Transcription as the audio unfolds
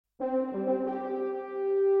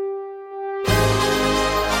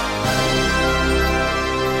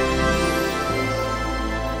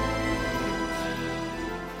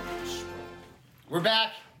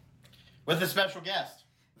With a special guest.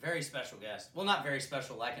 Very special guest. Well, not very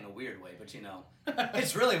special, like in a weird way, but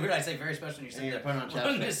it's really weird. I say very special, and you sit there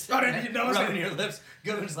rubbing your lips.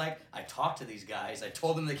 Goodwin's like, I talked to these guys. I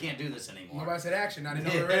told them they can't do this anymore. Nobody said action. I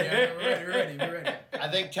didn't know we're ready. We're ready. I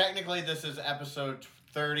think technically this is episode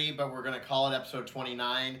 30, but we're going to call it episode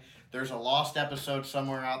 29. There's a lost episode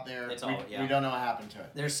somewhere out there. We don't know what happened to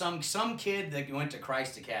it. There's some kid that went to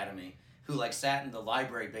Christ Academy who sat in the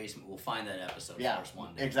library basement will find that episode for us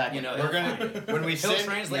one day. Exactly. We're gonna he'll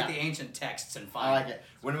translate the ancient texts and find. I like it.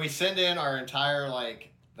 When we send in our entire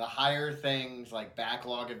the higher things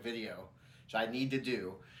backlog of video, which I need to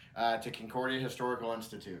do to Concordia Historical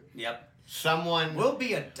Institute. Yep. Someone will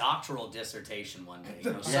be a doctoral dissertation one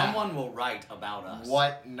day. Someone will write about us.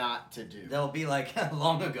 What not to do. They'll be like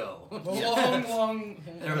long ago. Long.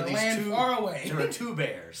 There were land far away. There were two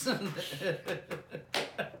bears.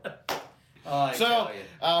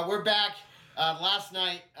 We're back. Last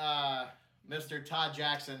night, Mr. Todd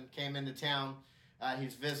Jackson came into town.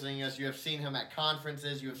 He's visiting us. You have seen him at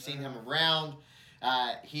conferences. You have seen him around.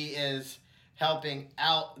 He is helping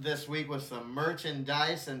out this week with some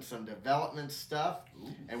merchandise and some development stuff. Ooh.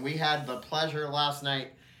 And we had the pleasure last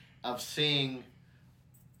night of seeing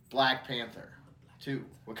Black Panther 2,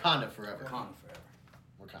 Wakanda Forever. Wakanda.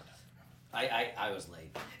 I was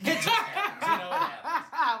late. It just happens. You know what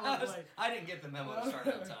happens. I didn't get the memo to start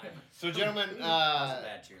on time. So, gentlemen,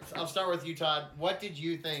 I'll start with you, Todd. What did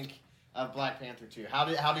you think of Black Panther 2? How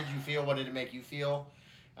did you feel? What did it make you feel?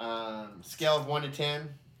 Scale of 1 to 10?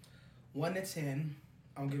 1 to 10.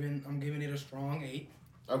 I'm giving it a strong 8.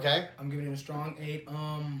 Okay. I'm giving it a strong 8.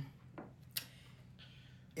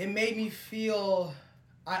 It made me feel.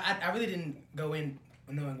 I really didn't go in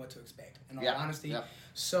knowing what to expect, in all honesty. Yep.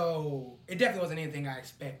 So it definitely wasn't anything I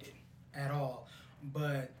expected at all.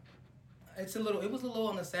 But it was a little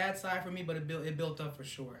on the sad side for me, but it built up for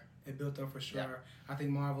sure. Yep. I think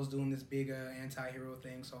Marvel's doing this big anti-hero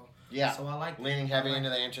thing, so I like leaning heavy into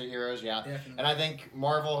the anti-heroes, definitely. And I think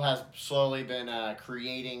Marvel has slowly been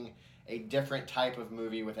creating a different type of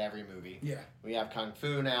movie with every movie. Yeah. We have Kung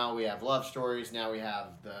Fu now, we have love stories, now we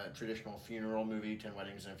have the traditional funeral movie, 10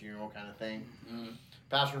 Weddings and a Funeral kind of thing. Mm-hmm.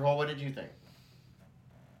 Pastor Hole, what did you think?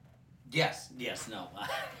 Yes, no.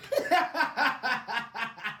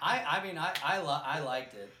 I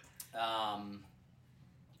liked it.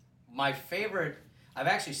 My favorite, I've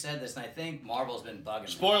actually said this, and I think Marvel's been bugging me.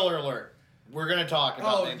 Spoiler alert. We're going to talk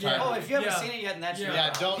about the entire movie. If you haven't seen it yet, and that's your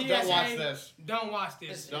don't watch this. Don't watch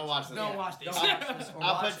this. Don't watch this.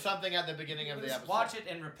 I'll put something at the beginning of the episode. Watch it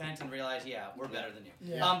and repent and realize, we're better than you.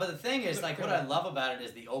 Yeah. But the thing is, what I love about it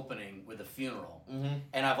is the opening with the funeral. Mm-hmm.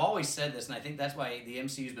 And I've always said this, and I think that's why the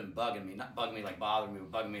MCU's been bugging me. Not bugging me like bothering me,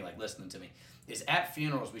 but bugging me like listening to me. Is at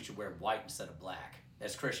funerals, we should wear white instead of black.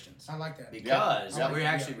 As Christians. I like that. Because we're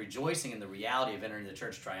actually rejoicing in the reality of entering the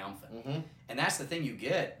church triumphant. Mm-hmm. And that's the thing you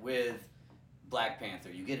get with Black Panther.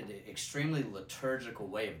 You get an extremely liturgical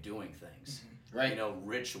way of doing things. Mm-hmm. Right.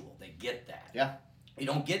 Ritual. They get that. Yeah. You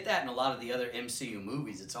don't get that in a lot of the other MCU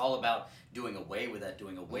movies. It's all about doing away with that,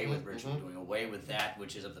 doing away with ritual, doing away with that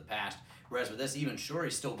which is of the past. Whereas with this, even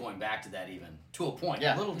Shuri's still going back to that even, to a point.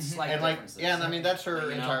 Yeah. Little slight differences. And I mean, that's her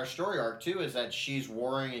entire story arc, too, is that she's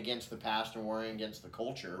warring against the past and warring against the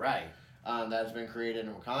culture. Right. That has been created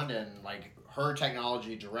in Wakanda, and, her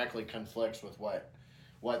technology directly conflicts with what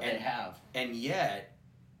they have. And yet,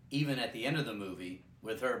 even at the end of the movie,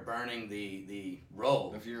 with her burning the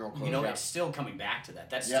robe, the funeral clothes, it's still coming back to that.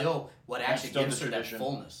 That's still what actually gives her that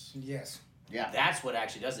fullness. Yes. Yeah. That's what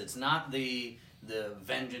actually does it. It's not the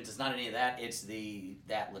vengeance. It's not any of that. It's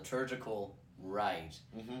that liturgical rite,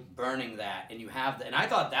 burning that, and you have that. And I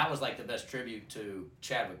thought that was the best tribute to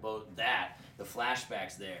Chadwick. Both the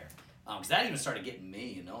flashbacks there, because that even started getting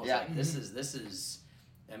me. This is.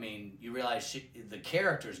 I mean, you realize the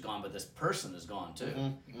character's gone, but this person is gone too.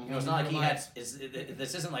 Mm-hmm. It's not like he had.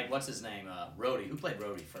 This isn't like what's his name, Rhodey. Who played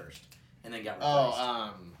Rhodey first, and then got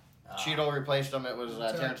replaced? Cheadle replaced him. It was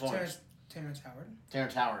Terrence Lawrence. Terrence Howard.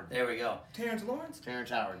 Terrence Howard. There we go. Terrence Lawrence. Terrence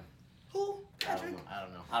Howard. Who? Patrick? I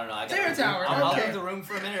don't know. Terrence Howard. I'll leave the room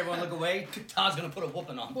for a minute. Everyone look away. Todd's gonna put a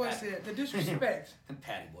whooping on. Boy said the disrespect.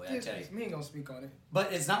 Patty boy, I tell you. Me ain't gonna speak on it.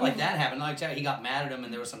 But it's not like that happened. Like he got mad at him,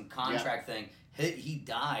 and there was some contract thing. He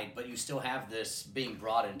died, but you still have this being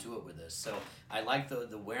brought into it with this. So I like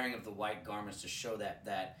the wearing of the white garments to show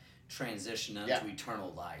that transition into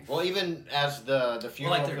eternal life. Well, even as the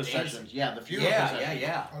funeral processions. Yeah, the funeral processions.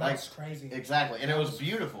 Yeah. Oh, that's crazy. Exactly, and it was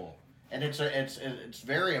beautiful. And it's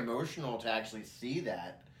very emotional to actually see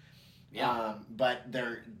that. Yeah. But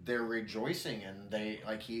they're rejoicing, and they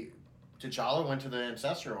T'Challa went to the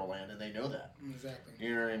ancestral land, and they know that. Exactly.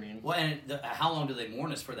 You know what I mean? Well, and how long do they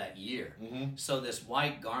mourn us for that year? Mm-hmm. So this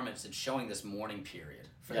white garments, it's showing this mourning period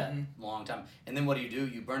for that long time. And then what do?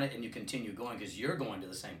 You burn it and you continue going because you're going to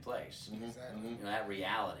the same place. Mm-hmm. Exactly. You know, that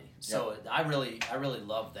reality. So I really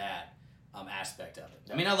love that aspect of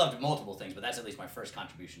it. I mean, I loved multiple things, but that's at least my first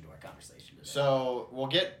contribution to our conversation today. So we'll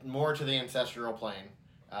get more to the ancestral plane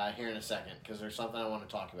here in a second because there's something I want to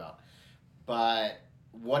talk about. But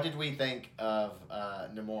what did we think of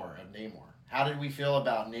Namor? How did we feel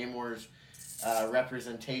about Namor's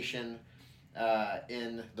representation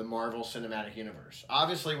in the Marvel Cinematic Universe?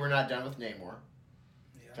 Obviously, we're not done with Namor.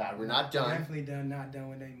 God, we're not done. Definitely not done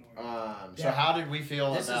with Namor. So how did we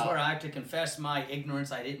feel This about... is where I have to confess my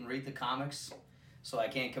ignorance. I didn't read the comics, so I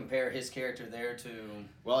can't compare his character there to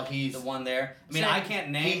he's the one there. I mean, I can't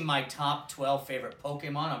name my top 12 favorite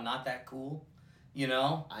Pokemon. I'm not that cool, you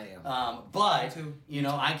know? I am. But, you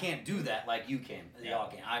know, I can't do that like you can. Y'all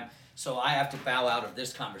can. So I have to bow out of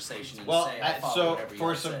this conversation and say I follow whatever you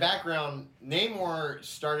for some say. background, Namor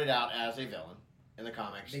started out as a villain in the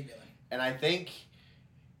comics. Big villain. And I think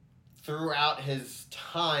throughout his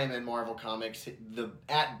time in Marvel Comics,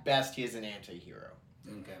 at best he is an anti-hero.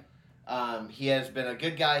 Okay. He has been a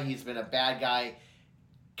good guy. He's been a bad guy,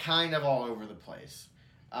 kind of all over the place.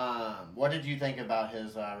 What did you think about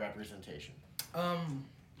his representation?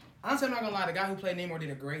 Honestly, I'm not gonna lie. The guy who played Namor did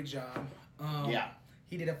a great job. Yeah.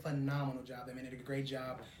 He did a phenomenal job. I mean, he did a great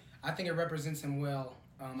job. I think it represents him well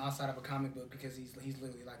outside of a comic book because he's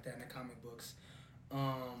literally like that in the comic books.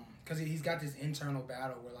 Because he's got this internal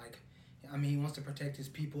battle where, like, I mean, he wants to protect his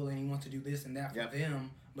people and he wants to do this and that for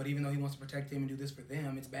them. But even though he wants to protect them and do this for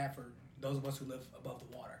them, it's bad for those of us who live above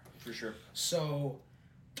the water. For sure. So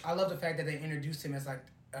I love the fact that they introduced him as like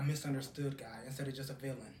a misunderstood guy instead of just a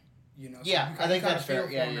villain. You know. So I think that's fair.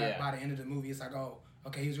 By the end of the movie, it's like, oh,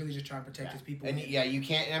 okay, he was really just trying to protect his people. And you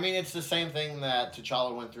can't. I mean, it's the same thing that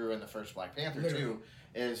T'Challa went through in the first Black Panther too.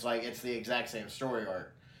 Is like it's the exact same story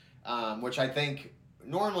arc, which I think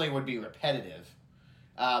normally would be repetitive,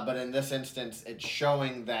 but in this instance, it's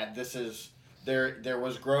showing that this is there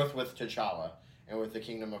was growth with T'Challa and with the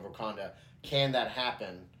Kingdom of Wakanda. Can that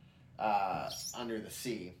happen under the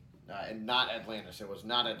sea and not Atlantis? It was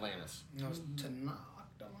not Atlantis. No, it's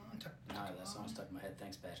No, that song stuck in my head.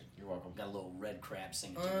 Thanks, Patrick. You're welcome. Got a little red crab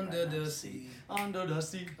singing. Under the sea. Under the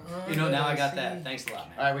sea. You know, now I got that. Thanks a lot,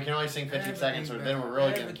 man. All right, we can only sing 15 seconds, or then we're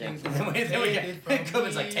really going to cancel. Then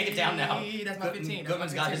Goodman's like, take it down now. That's my 15.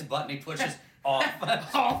 Goodman's got his button. He pushes off.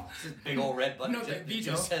 This big old red button. No, it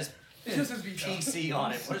just says PC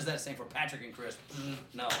on it. What does that stand for? Patrick and Chris.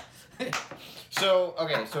 No.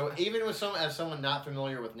 So even with someone not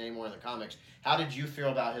familiar with Namor in the comics, how did you feel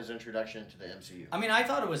about his introduction to the MCU? I mean, I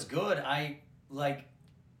thought it was good. I like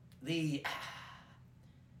the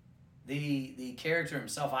character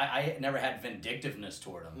himself. I never had vindictiveness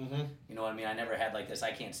toward him. Mm-hmm. You know what I mean? I never had like this.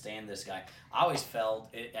 I can't stand this guy. I always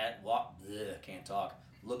felt can't talk.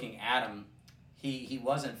 Looking at him, he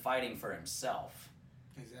wasn't fighting for himself.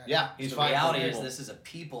 Exactly. Yeah, he's the reality is this is a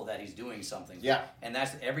people that he's doing something for. Yeah. And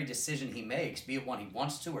that's every decision he makes, be it one he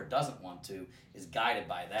wants to or doesn't want to, is guided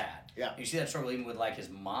by that. Yeah. You see that struggle even with like his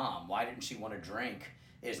mom. Why didn't she want to drink?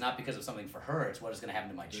 It's not because of something for her, it's what is going to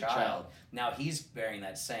happen to my child. Now he's bearing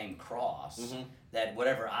that same cross. Mm-hmm. That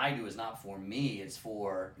whatever I do is not for me, it's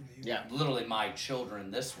for literally my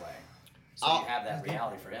children this way. So you have that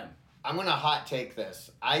reality for him. I'm going to hot take this.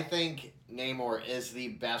 I think Namor is the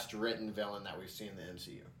best written villain that we've seen in the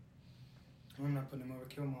MCU. I'm not putting him over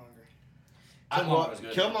Killmonger. Killmonger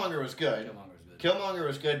was good. Killmonger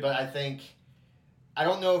was good, but I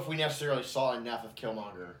don't know if we necessarily saw enough of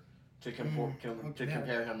Killmonger to compare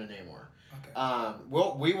him to Namor.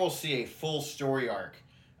 Okay. We will see a full story arc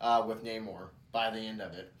with Namor by the end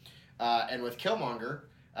of it. And with Killmonger,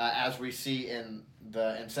 as we see in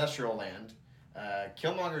the Ancestral Land,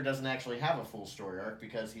 Killmonger doesn't actually have a full story arc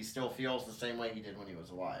because he still feels the same way he did when he was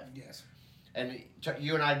alive. Yes. And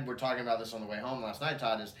you and I were talking about this on the way home last night,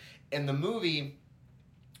 Todd, is in the movie,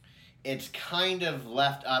 it's kind of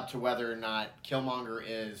left up to whether or not Killmonger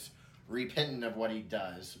is repentant of what he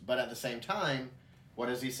does. But at the same time, what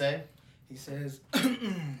does he say? He says,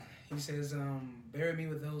 bury me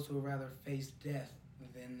with those who would rather face death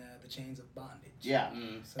than the chains of bondage. Yeah.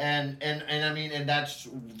 So. And I mean, and that's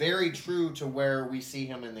very true to where we see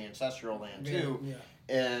him in the Ancestral Land, too. Yeah.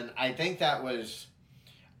 And I think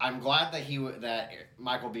I'm glad that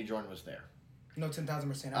Michael B. Jordan was there. No, 10,000%. I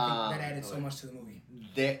think that added so much to the movie.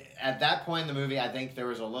 At that point in the movie, I think there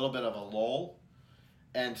was a little bit of a lull.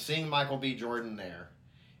 And seeing Michael B. Jordan there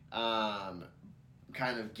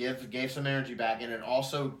kind of gave some energy back, and it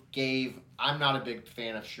also gave. I'm not a big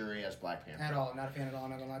fan of Shuri as Black Panther at all. Not a fan at all. I'm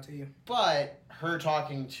not gonna lie to you. But her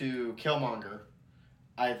talking to Killmonger,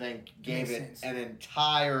 I think, gave it an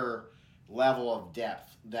entire level of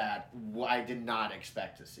depth that I did not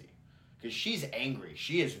expect to see. Because she's angry.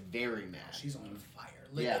 She is very mad. She's on fire.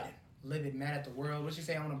 Livid, mad at the world. What'd she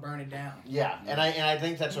say? I want to burn it down. Yeah, and I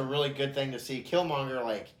think that's a really good thing to see. Killmonger,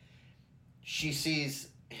 like, she sees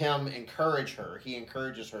him encourage her. He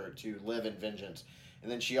encourages her to live in vengeance. And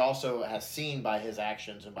then she also has seen by his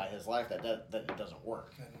actions and by his life that it doesn't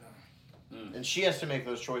work. And she has to make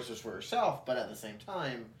those choices for herself, but at the same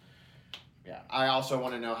time, yeah. I also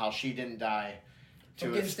want to know how she didn't die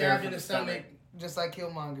from getting stabbed in the stomach, just like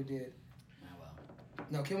Killmonger did. Oh, well.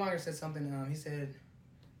 No, Killmonger said something. He said,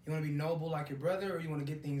 "You want to be noble like your brother, or you want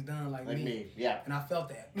to get things done like me?" Yeah. And I felt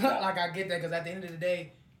that. Yeah. Like, I get that, because at the end of the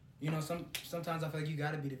day, you know, sometimes I feel like you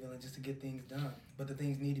got to be the villain just to get things done. But the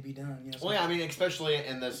things need to be done. You know, well, yeah, I mean, especially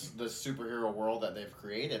in this superhero world that they've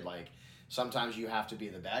created, like, sometimes you have to be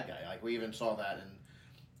the bad guy. Like, we even saw that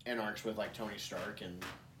in arcs with, like, Tony Stark and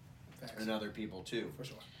other people, too. For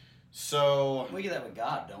sure. So... we get that with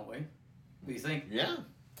God, don't we? What do you think? Yeah.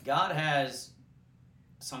 God has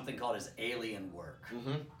something called his alien work.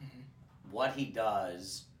 Mm-hmm. What he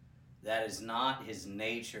does, that is not his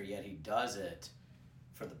nature, yet he does it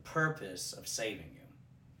for the purpose of saving you.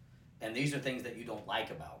 And these are things that you don't like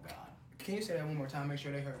about God. Can you say that one more time? Make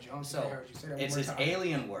sure they heard you. So, they heard you. Say that it's one more his time.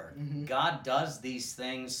 alien work. Mm-hmm. God does these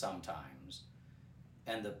things sometimes,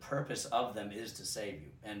 and the purpose of them is to save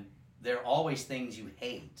you. And they're always things you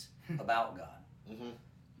hate about God. Mm-hmm.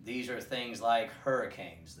 These are things like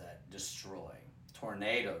hurricanes that destroy,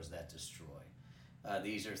 tornadoes that destroy.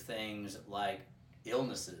 These are things like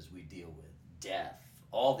illnesses we deal with, death,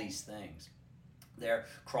 all these things. They're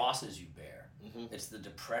crosses you bear. Mm-hmm. It's the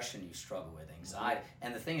depression you struggle with, anxiety. Mm-hmm.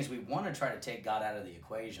 And the thing is, we want to try to take God out of the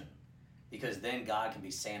equation, because then God can be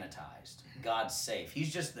sanitized. God's safe.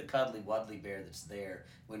 He's just the cuddly wuddly bear that's there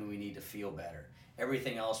when we need to feel better.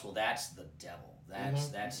 Everything else, well, that's the devil. That's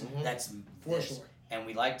for this. Sure. And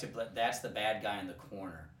we like to, that's the bad guy in the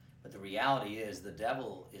corner. But the reality is, the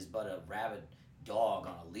devil is but a rabid dog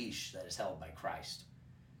on a leash that is held by Christ.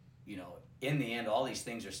 You know, in the end, all these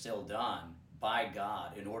things are still done by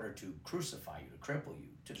God in order to crucify you, to cripple you,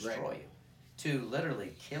 to destroy you, to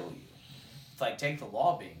literally kill you. It's like, take the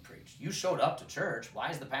law being preached. You showed up to church.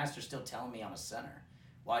 Why is the pastor still telling me I'm a sinner?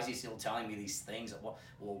 Why is he still telling me these things? Well,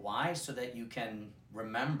 why? So that you can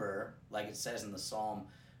remember, like it says in the Psalm,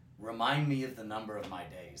 remind me of the number of my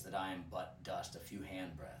days, that I am but dust, a few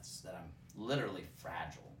hand breaths, that I'm literally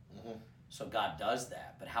fragile. Mm-hmm. So God does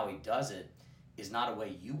that, but how he does it is not a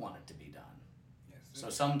way you want it to be done. Yes,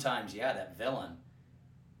 so sometimes, that villain,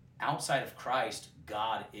 outside of Christ,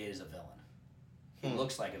 God is a villain. He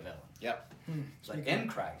looks like a villain. Yep. But in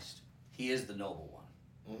Christ, he is the noble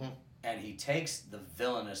one. Mm-hmm. And he takes the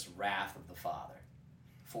villainous wrath of the Father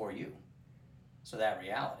for you. So that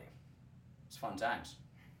reality, it's fun times.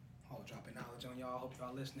 Oh, dropping knowledge on y'all. I hope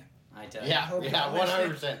y'all listening. I tell you. Yeah,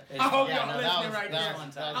 100%. I hope y'all listening right there.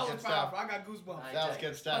 That was powerful. I got goosebumps. That was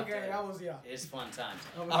good stuff. Okay, that was, It's fun times.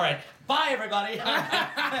 All right. Bye, everybody.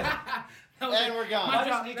 And we're gone. I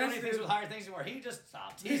just need to do things with higher things anymore. He just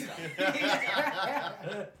stopped. He stopped.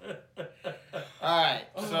 All right.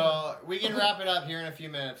 So we can wrap it up here in a few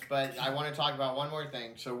minutes, but I want to talk about one more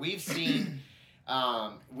thing. So we've seen,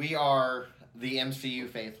 we are the MCU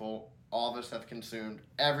faithful. All of us have consumed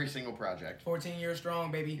every single project. 14 years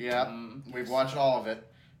strong, baby. Yeah, we've watched all of it.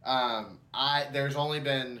 There's only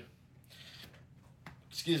been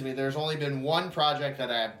one project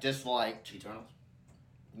that I have disliked. Eternals?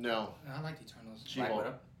 No. I like Eternals.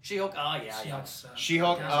 She-Hulk. She-Hulk. Oh, yeah.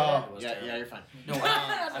 She-Hulk. Oh, yeah, you're fine. No,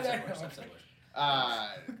 I've said worse.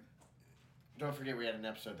 Don't forget we had an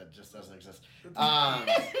episode that just doesn't exist.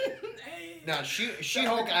 No,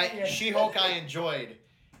 She-Hulk. She-Hulk. I enjoyed.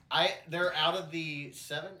 They're out of the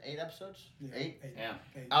 8 episodes. Yeah. 8. Yeah.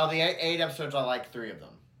 Out of the 8 episodes, I liked 3 of them.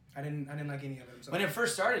 I didn't like any of them. So. When it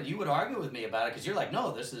first started, you would argue with me about it because you're like,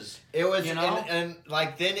 no, this is. It was, you know, and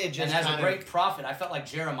like then it just. And as a great prophet, I felt like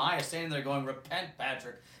Jeremiah standing there going, "Repent,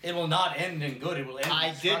 Patrick. It will not end in good. It will end."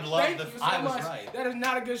 I did love Thank you so I was much. right. That is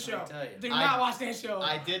not a good show. Do not watch that show.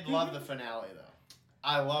 I did love the finale though.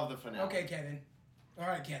 I love the finale. Okay, Kevin. All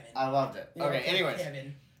right, Kevin. I loved it. Yeah, okay, anyways.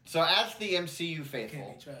 Kevin. So as the MCU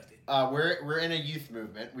faithful, we're in a youth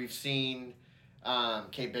movement. We've seen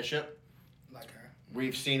Kate Bishop. Like her.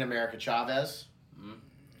 We've seen America Chavez. Mm-hmm.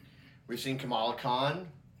 We've seen Kamala Khan.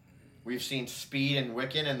 We've seen Speed and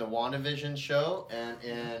Wiccan in the WandaVision show, and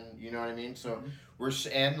you know what I mean. So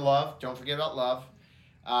and Love. Don't forget about Love.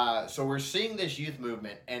 So we're seeing this youth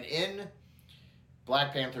movement, and in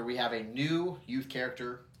Black Panther, we have a new youth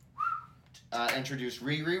character introduced,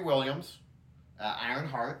 Riri Williams,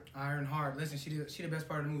 Ironheart. Ironheart. Listen, she the best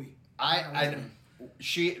part of the movie.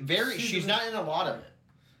 She's not in a lot of it.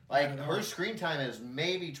 Like, her screen time is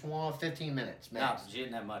maybe 15 minutes max. No, she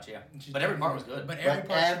didn't have much, yeah. But every part was good. But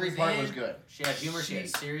every part was good. She had humor, she had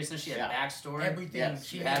seriousness, she had backstory. Everything. Yes.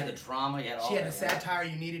 She had the drama, she had the satire,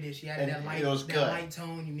 you needed it. She had that light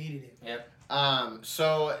tone, you needed it. Yep.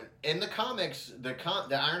 So in the comics, the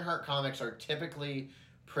Ironheart comics are typically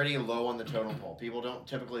pretty low on the totem pole. People don't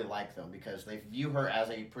typically like them because they view her as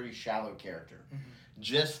a pretty shallow character.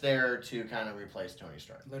 Just there to kind of replace Tony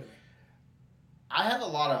Stark. Literally. I have a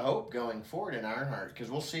lot of hope going forward in Ironheart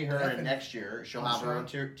because we'll see her in next year. She'll have her own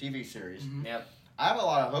TV series. Yep. I have a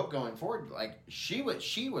lot of hope going forward. Like, she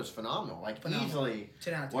was phenomenal. Like, easily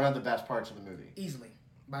one of the best parts of the movie. Easily,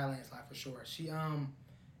 by a landslide for sure. She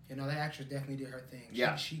that actress definitely did her thing.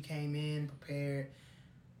 She came in prepared.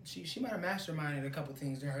 She might have masterminded a couple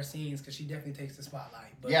things during her scenes because she definitely takes the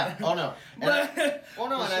spotlight. But, yeah. Oh no. And I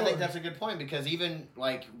think sure. that's a good point because even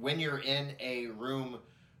like when you're in a room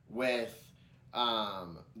with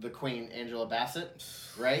the Queen Angela Bassett,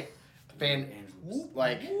 right?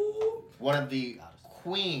 One of the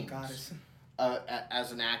queens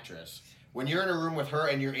as an actress. When you're in a room with her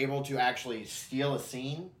and you're able to actually steal a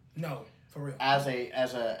scene. No. For real. As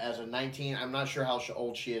a 19, I'm not sure how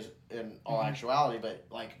old she is in all actuality, but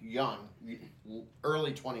like young,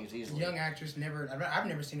 early 20s easily. Young actress, I've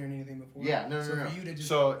never seen her in anything before. Yeah, no. For you to just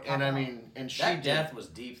that death was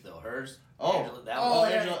deep though. Hers. Angela,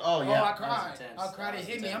 I cried. I cried. It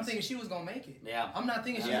hit me. I'm thinking she was gonna make it. Yeah. I'm not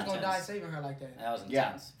thinking she was gonna die saving her like that. That was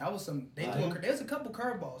intense. That was some. There's a couple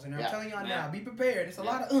curveballs, and I'm telling y'all now, be prepared. It's a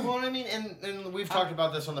lot of. Well, I mean, and we've talked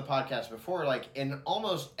about this on the podcast before. Like in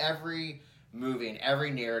almost every movie and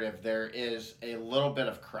every narrative, there is a little bit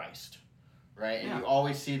of Christ, right? And you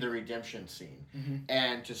always see the redemption scene,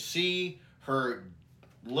 and to see her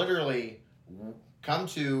literally come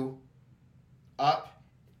to up.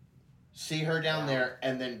 See her down there,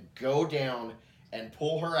 and then go down and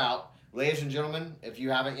pull her out. Ladies and gentlemen, if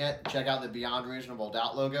you haven't yet, check out the Beyond Reasonable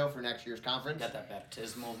Doubt logo for next year's conference. Got that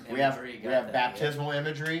baptismal imagery. We have baptismal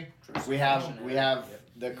imagery. We have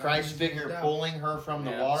the Christ figure pulling her from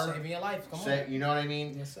the water. Saving your life. Come on. You know what I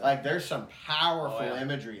mean? Yes, like, there's some powerful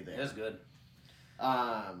imagery there. It is good.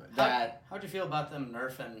 How'd you feel about them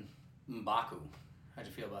nerfing M'Baku? How'd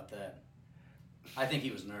you feel about that? I think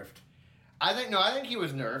he was nerfed. I think he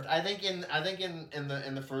was nerfed. I think in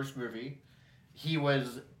the first movie, he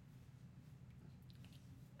wasn't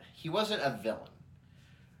a villain,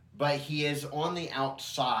 but he is on the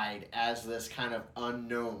outside as this kind of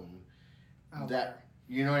unknown.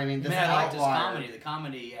 You know what I mean? I liked his comedy. The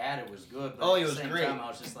comedy he added was good. But he was great. Time, I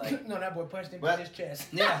was just like, no, that boy punched him in his chest.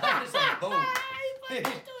 Yeah, just like boom. He punched him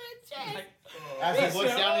in his chest. As he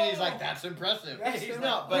looks down and he's like, "That's impressive."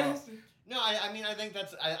 No, I mean, I think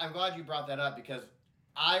I'm glad you brought that up because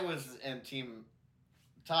I was in team.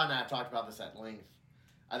 Todd and I have talked about this at length.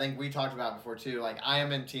 I think we talked about it before too. Like, I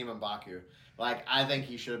am in team M'Baku. Like, I think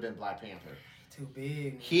he should have been Black Panther. Too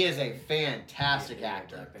big. He is a fantastic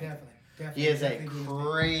actor. Definitely. He is a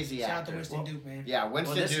crazy actor. Shout out to Winston Duke, man. Yeah,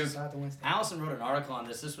 Winston Duke. Shout out to Winston. Allison wrote an article on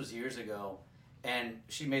this. This was years ago, and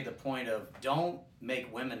she made the point of don't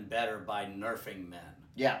make women better by nerfing men.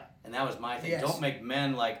 Yeah. And that was my thing. Yes. Don't make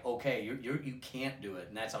men like, okay, you can't do it,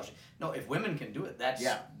 and that's how she. No, if women can do it,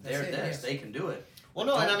 they can do it. Well,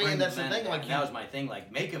 no, and I mean that's the thing. Like, that was my thing.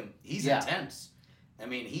 Like, make him. He's intense. I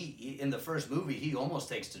mean, he in the first movie he almost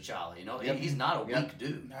takes T'Challa. You know, he's not a weak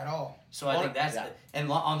dude. Not at all. So I think that's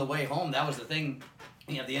and on the way home, that was the thing.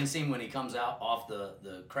 You know, the end scene when he comes out off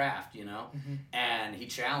the craft, you know, and he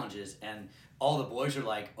challenges, and all the boys are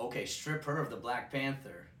like, okay, strip her of the Black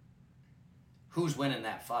Panther. Who's winning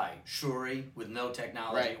that fight? Shuri with no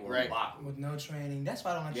technology or M'Baku with no training. That's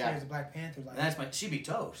why I don't like Shuri as a Black Panther. Like, she'd be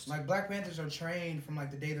toast. Like, Black Panthers are trained from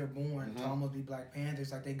like the day they're born to almost be Black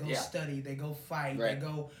Panthers. Like, they go study, they go fight,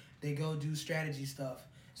 they go do strategy stuff.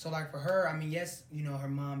 So like for her, I mean, yes, you know, her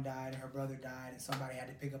mom died and her brother died and somebody had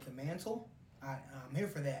to pick up the mantle. I'm here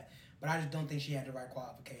for that, but I just don't think she had the right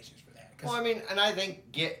qualifications for that. Well, I mean, and I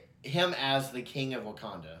think get him as the king of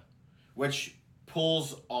Wakanda, which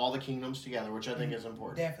pulls all the kingdoms together, which I think is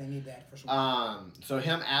important. Definitely need that for sure. So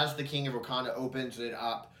him as the king of Wakanda opens it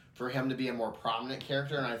up for him to be a more prominent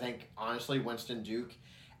character, and I think honestly Winston Duke,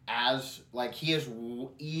 as like he is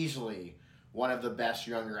easily one of the best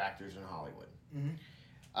younger actors in Hollywood.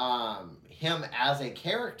 Him as a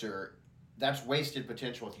character, that's wasted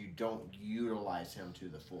potential if you don't utilize him to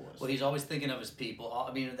the fullest. Well, he's always thinking of his people.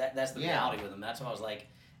 I mean, that's the reality with him. That's why I was like,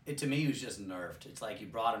 to me, he was just nerfed. It's like you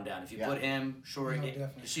brought him down. If you put him,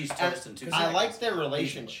 she's toasting too. I like their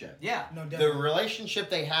relationship. Yeah. No, the relationship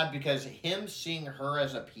they had, because him seeing her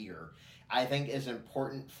as a peer, I think is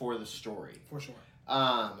important for the story. For sure.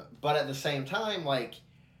 But at the same time, like,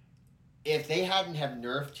 if they hadn't have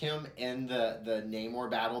nerfed him in the Namor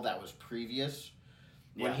battle that was previous,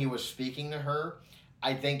 when he was speaking to her,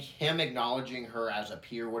 I think him acknowledging her as a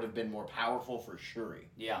peer would have been more powerful for Shuri.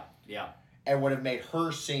 Yeah, yeah. And would have made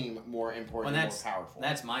her seem more important and more powerful.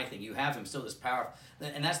 That's my thing. You have him still this powerful.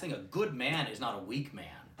 And that's the thing. A good man is not a weak man.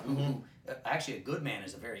 Mm-hmm. Actually, a good man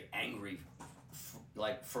is a very angry,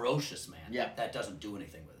 ferocious man. Yeah. That doesn't do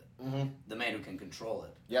anything with it. Mm-hmm. The man who can control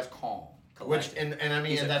it. Yep. Is calm, collected. Which, and I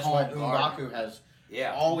mean, and that's what M'Baku has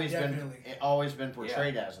always been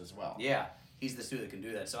portrayed as well. Yeah. He's the dude that can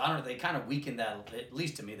do that. So I don't know. They kind of weakened that. At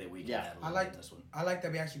least to me, they weakened that a little bit in this one. I like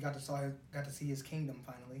that we actually got to see his kingdom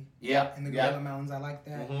finally. Yeah. In the Gorilla Mountains, I like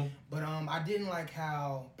that. Mm-hmm. But I didn't like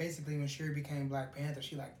how basically when Shuri became Black Panther,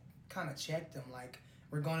 she like kind of checked him like,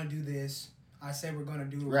 we're gonna do this. I said we're gonna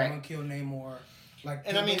do it. We're gonna kill Namor. Like,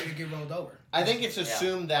 and I mean, to get rolled over. I think it's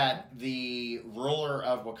assumed that the ruler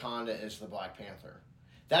of Wakanda is the Black Panther.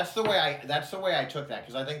 That's the way I took that,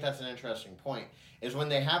 because I think that's an interesting point. Is when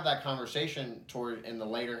they have that conversation in the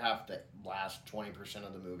later half, the last 20%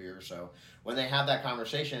 of the movie or so, when they have that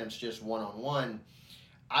conversation, it's just one-on-one.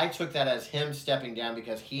 I took that as him stepping down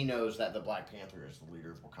because he knows that the Black Panther is the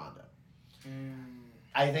leader of Wakanda.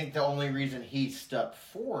 I think the only reason he stepped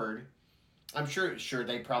forward, I'm sure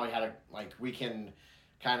they probably had we can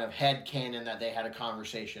kind of headcanon that they had a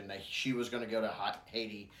conversation that she was going to go to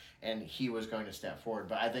Haiti and he was going to step forward.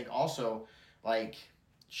 But I think also,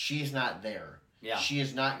 she's not there. Yeah. She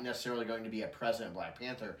is not necessarily going to be a president Black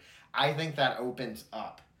Panther. I think that opens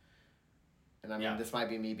up, and I mean, this might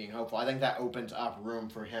be me being hopeful, I think that opens up room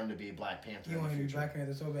for him to be Black Panther. You want him to be Black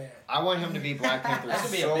Panther so bad. I want him to be Black Panther so bad.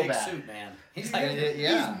 That's going to be a big suit, man. He's like,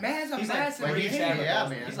 he's massive.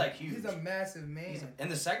 Man. He's like huge. He's a massive man. In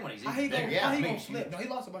the second one, he's even bigger. How he gonna flip? No, he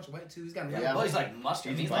lost a bunch of weight too. He's got well, he's like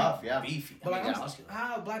muscular. He's buff, beefy. But muscular.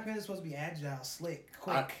 How Black Panther's supposed to be agile, slick,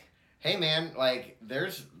 quick? Hey man,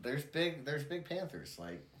 there's big Panthers.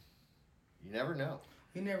 You never know.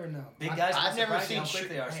 You never know. Big guys, I've never seen how quick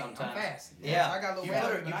they are sometimes. I'm fast. Yeah. I got a little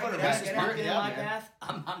you put a Reese's market in my path,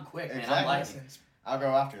 I'm quick, man. Exactly. I'm lightning. I'll go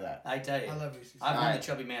after that. I tell you. I love Reese's. I've won the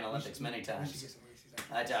Chubby Man Olympics many times. We should get some Reese's.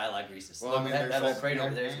 I tell you, I like Reese's. Well, I mean, that whole crate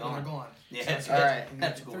over there is gone. They're gone. Yeah, all right.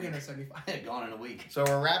 That's cool. 375. Gone in a week. So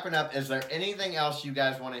we're wrapping up. Is there anything else you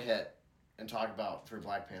guys want to hit and talk about for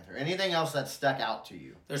Black Panther? Anything else that stuck out to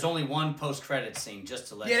you? There's only one post-credit scene, just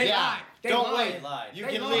to let you know. Yeah, don't wait. You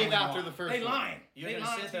can leave after the first one. They lying. You're going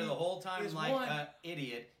to sit there the whole time like an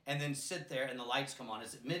idiot, and then sit there, and the lights come on.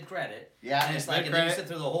 It's mid-credit. Yeah, and it's like, and then you sit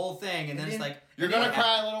through the whole thing, and then it's like... You're going to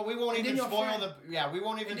cry a little. We won't even spoil the... Yeah, we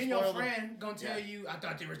won't even spoil the... And then your friend going to tell you, I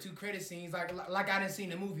thought there were 2 credit scenes, like I didn't see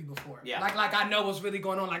the movie before. Yeah. Like I know what's really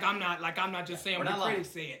going on. Like I'm not just saying what the critics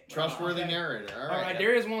said. Trustworthy narrator. All right.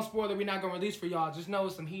 There is one spoiler we're not going to release for y'all. Just know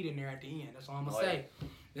some heat in there at the end. That's all I'm going to say.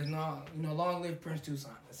 There's no, long live Prince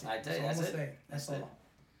Tucson. That's it. I tell you, that's all that's I'm it. Say. That's all.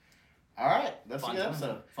 All right. That's a good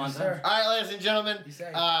episode. Fun time. All right, ladies and gentlemen.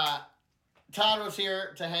 Todd was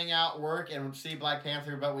here to hang out, work, and see Black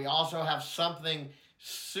Panther, but we also have something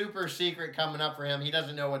super secret coming up for him. He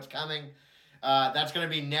doesn't know what's coming. That's going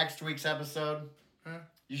to be next week's episode. Huh?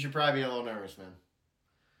 You should probably be a little nervous, man.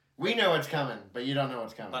 We know what's coming, but you don't know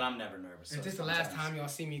what's coming. But I'm never nervous. If this is the last time y'all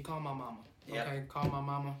see me, call my mama. Yep. Okay, call my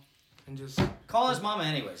mama. And just call his mama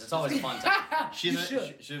anyways. It's always fun time. She's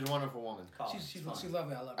a wonderful woman. She's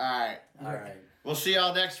lovely. I love her. All right. We'll see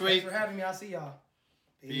y'all next week. Thanks for having me. I'll see y'all.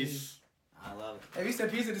 Peace. I love it. Hey, we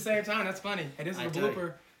said peace at the same time. That's funny. Hey, this is a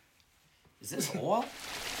blooper. Is this all?